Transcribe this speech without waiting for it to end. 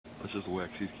Let's just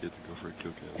wax these kids and go for a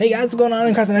kill cam. Hey guys, what's going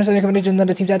on? Carson Anderson coming to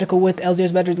another Team Tactical with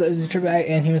LZO's Battery, Trigger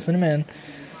and Human Slenderman.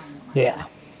 Yeah.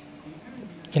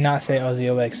 You cannot say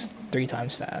LZOX 3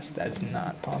 times fast. That is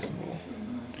not possible.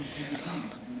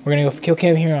 We're gonna go for kill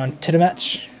cam here on to the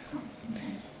match.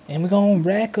 And we're gonna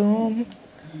wreck them.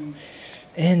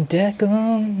 And deck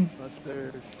them.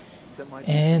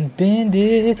 And bend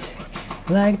it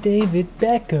like David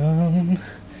Beckham.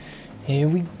 Here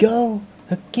we go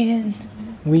again.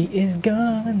 We is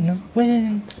gonna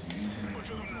win.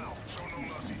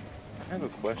 I have a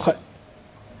question. What?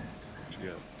 Yeah.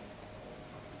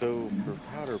 So, for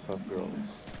Powder Puff Girls,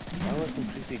 I let some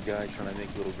creepy guy trying to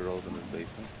make little girls in his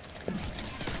basement.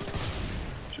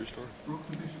 True story.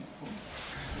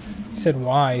 He said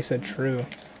why? He said true.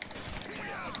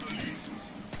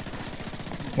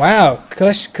 Wow,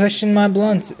 cushion my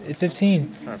blunts at 15.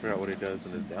 I'm trying to figure out what he does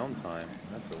in his downtime.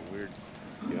 That's a weird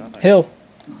guy. Hill.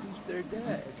 They're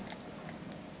dead.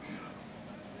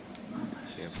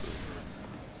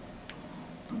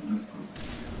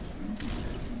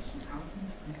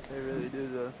 They really do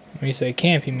the. When you say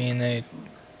camp, you mean they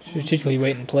strategically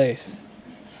wait in place.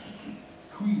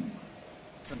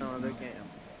 No, they can't.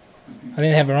 I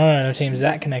didn't have a run on their teams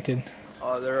that connected.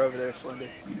 Oh, they're over there, Slendy.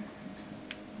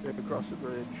 They're across the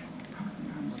bridge.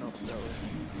 Went up that way.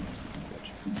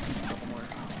 Somewhere.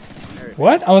 There it is.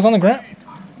 What? I was on the ground.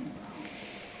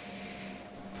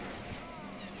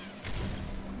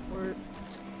 Where?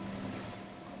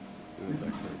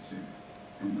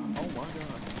 Oh my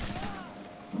god.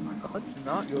 Let's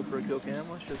not go for a kill cam,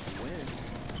 let's just win.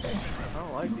 I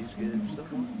don't like these kids so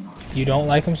much. You don't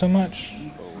like them so much?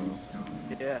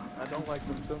 Yeah, I don't like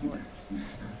them so much.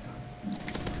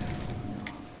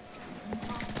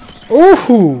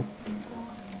 Ooh!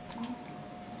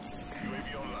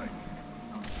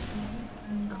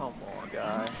 Come on,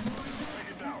 guy.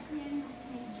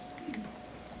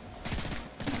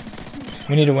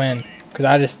 We need to win, because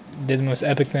I just did the most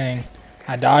epic thing.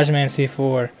 I dodged man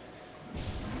C4.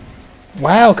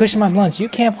 Wow, cushion my blunts. You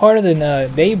camp harder than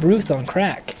Babe Ruth on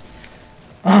crack.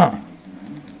 Camp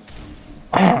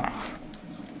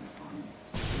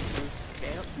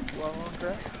while on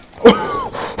crack?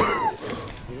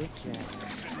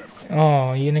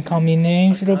 Oh, you gonna call me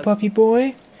names, little puppy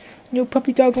boy? Little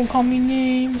puppy dog gonna call me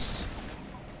names.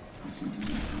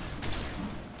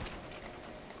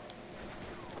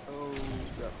 Oh,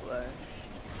 got flash.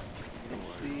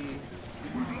 Let's see.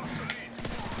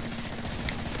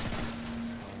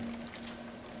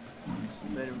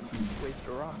 Made him waste a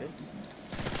rocket.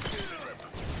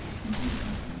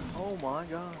 Oh my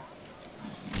god.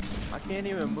 I can't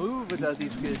even move without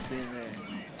these kids being there.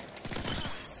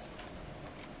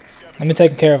 Let me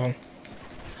take care of him.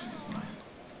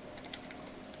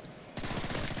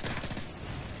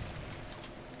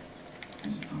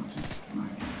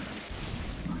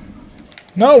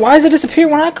 No, why does it disappear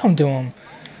when I come to him?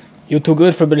 You're too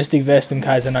good for ballistic vest in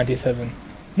Kaiser 97.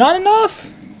 Not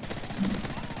enough!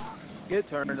 Get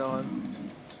turned on.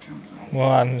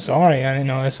 Well, I'm sorry. I didn't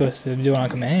know I was supposed to do it on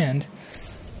command.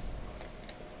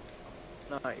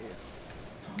 Not yet.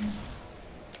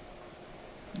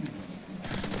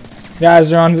 Guys,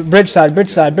 they're on bridge side, bridge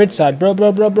side, bridge side. Bro.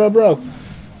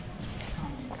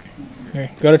 Here,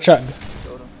 go to truck.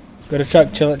 Go to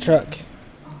truck, chill at truck.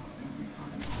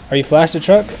 Are you flashed at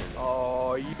truck?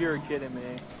 Oh, you're kidding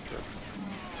me.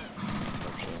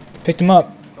 Picked him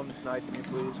up. Come knife me,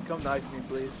 please. Come knife me,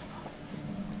 please.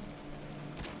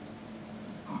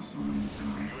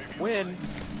 Win.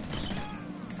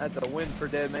 That's a win for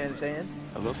Dead Man's Hand.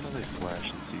 I love how they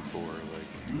flash in C4. Like,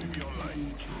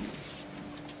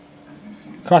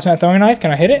 Cross mat throwing knife. Can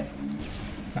I hit it?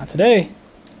 Not today.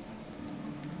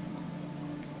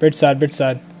 Bridge side, bridge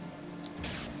side.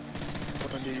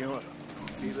 What one do you want?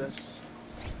 See this?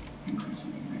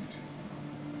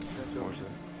 That's over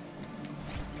there.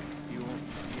 You want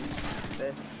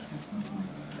this?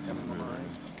 Come on.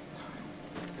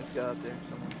 This guy up there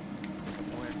somewhere.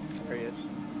 There he is.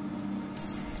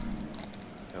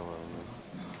 hello.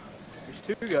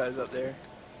 There's two guys up there.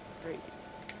 Great.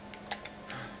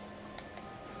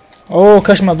 Oh,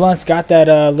 cushion my blunts. Got that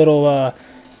little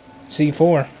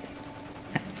C4.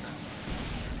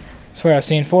 Swear I've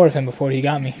seen 4 of him before he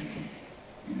got me.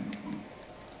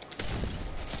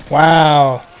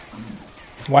 Wow.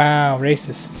 Wow,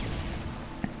 racist.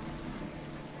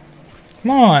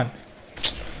 Come on.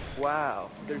 Wow.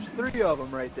 There's 3 of them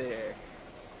right there.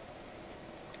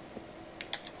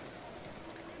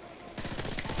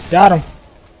 Got him.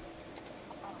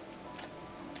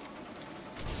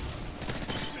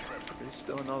 There's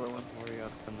still another one. Hurry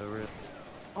up on the rip.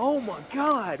 Oh my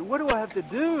god, what do I have to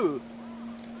do?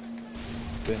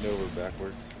 bend over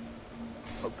backwards.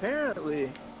 Apparently.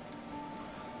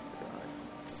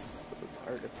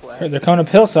 They're coming up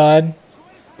hillside.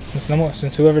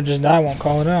 Since whoever just died won't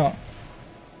call it out.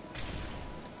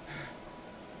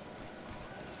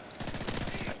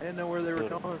 I didn't know where they were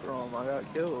coming from. I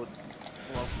got killed.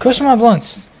 Well, Cushion my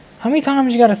blunts. How many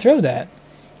times you gotta throw that?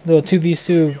 Little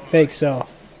 2v2 fake self.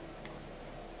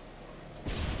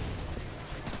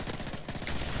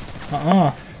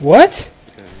 What?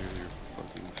 Yeah, you're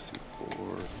fucking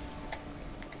C4.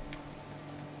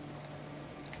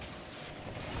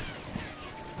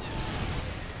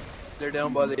 they're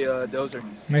down by the dozer.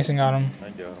 Mason got him. I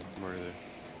got him. Where are they?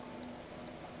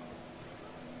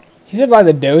 He said by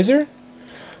the dozer?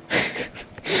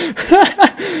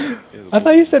 I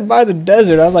thought you said by the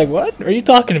desert. I was like, what are you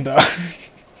talking about?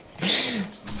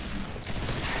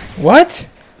 What?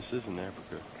 This isn't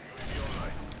Africa.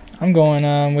 I'm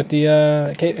going with the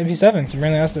Ep7. Apparently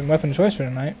that's the weapon of choice for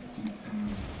tonight.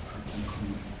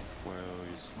 Well,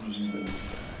 you just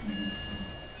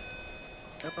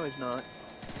said No, he's not.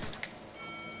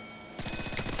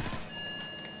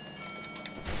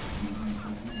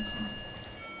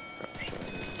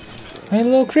 Hey,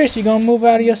 little Chris, you gonna move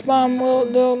out of your spot,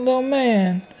 little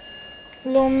man?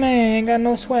 Little man, ain't got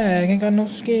no swag, ain't got no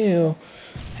skill.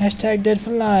 Hashtag dead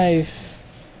for life.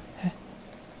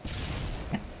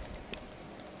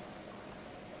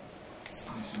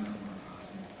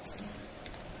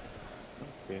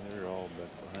 Okay, they're all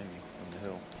back behind me on the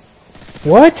hill.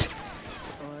 What?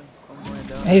 I'm laying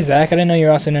down. Hey, Zach, I didn't know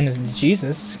you're also known as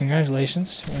Jesus.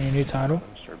 Congratulations on your new title.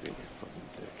 I'm start being a fucking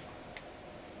dick.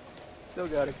 Still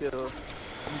got a kill.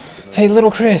 Hey,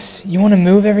 little Chris, you want to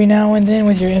move every now and then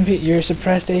with your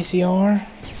suppressed ACR?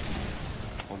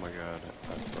 Oh my god,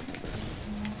 that's fucking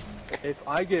embarrassing. If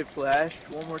I get flashed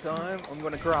one more time, I'm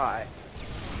gonna cry.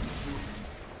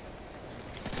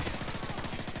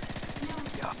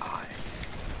 God.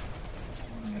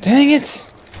 Dang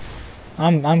it!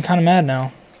 I'm kind of mad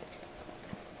now.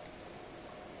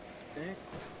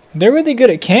 They're really good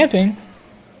at camping.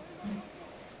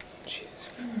 Jesus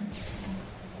Christ.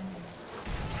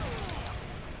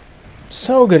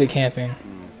 So good at camping.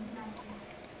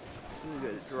 You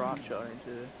got a drop shot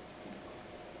into.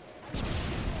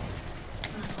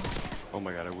 Oh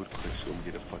my god, I would click so we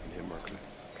get a fucking hit marker.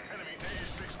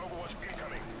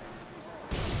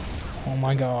 Oh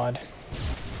my god.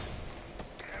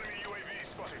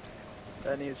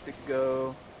 That needs to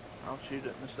go. I'll shoot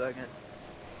it in a second.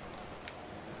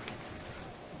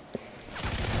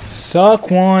 Suck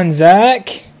one,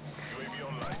 Zach.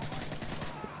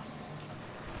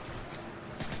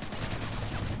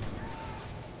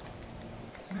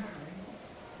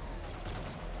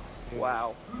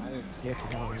 Wow. I didn't get to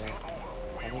know that.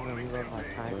 I didn't know he read my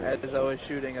time. That is always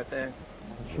shooting, I think.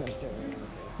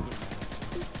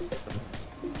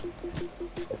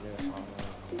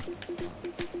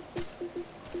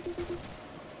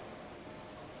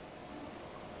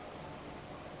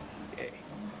 Okay.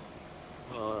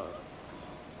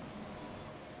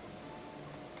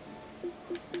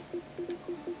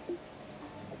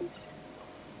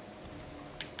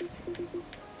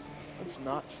 Let's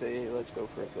not say let's go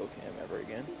for a kill cam ever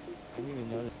again. I didn't even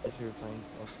notice that you were playing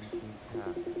fucking Team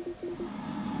Cat.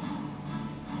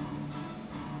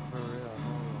 For real,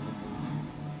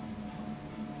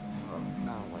 I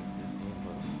don't like this game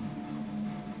mode.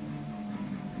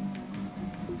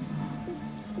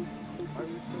 Why are we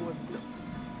still with them?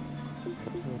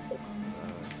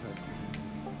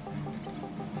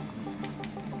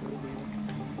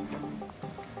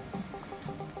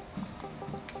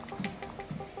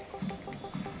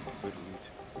 Good loot.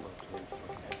 Locally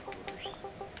fucking headquarters.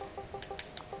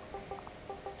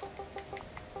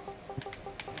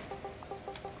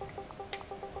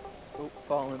 Oh,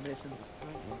 fallen mission.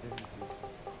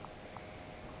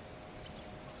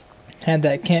 Had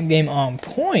that camp game on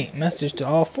point. Message to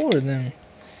all four of them.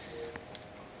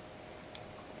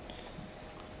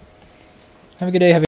 Have a good day.